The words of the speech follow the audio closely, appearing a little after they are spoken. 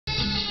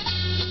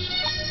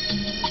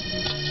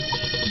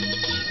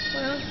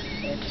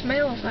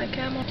smells like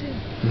camel too.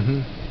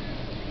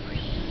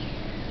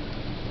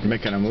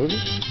 Making a movie?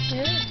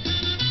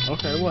 Yeah.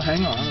 Okay, well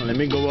hang on. Let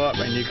me go up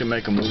and you can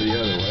make a movie the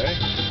other way.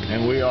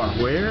 And we are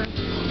where?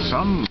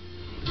 Some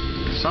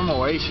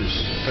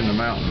oasis in the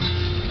mountain.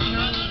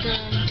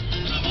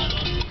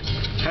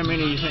 How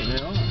many do you think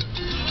there are?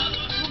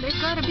 Well,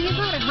 there's got to be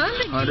about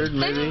 100. 100,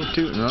 maybe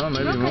two, no,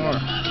 maybe more.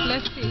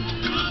 Let's see.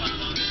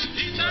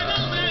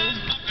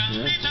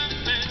 Yeah.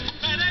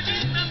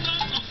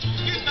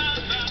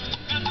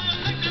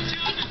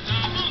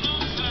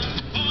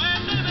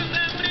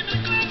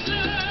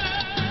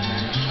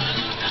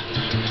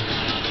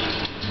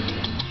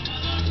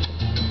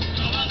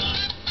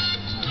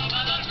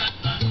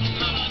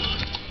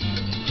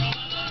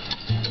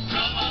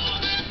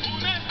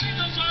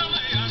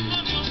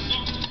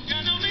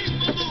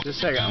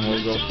 Just a second,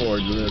 we'll go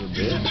forward a little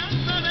bit.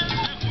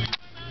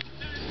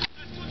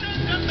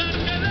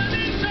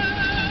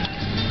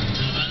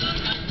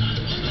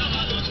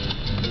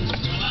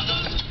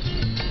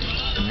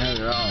 And how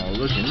they're all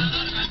looking.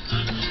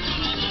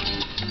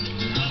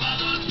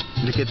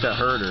 Look at the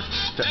herder.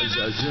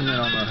 Zoom in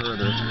on the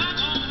herder.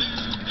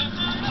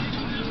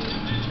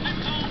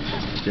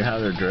 See how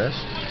they're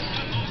dressed?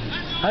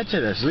 I'd say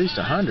that's at least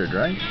 100,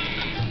 right?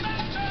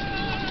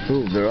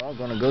 Ooh, they're all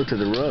going to go to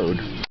the road.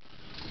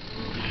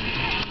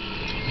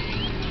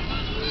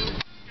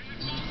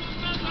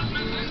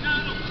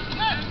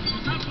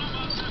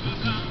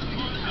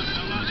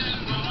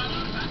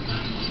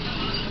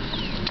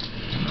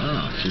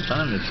 She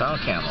finally saw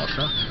camels,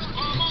 huh?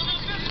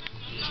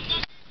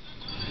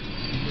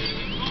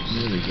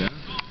 There we go.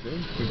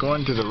 Good. We're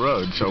going to the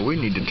road, so we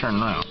need to turn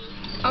now.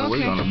 Or we're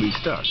going to be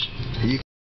stuck.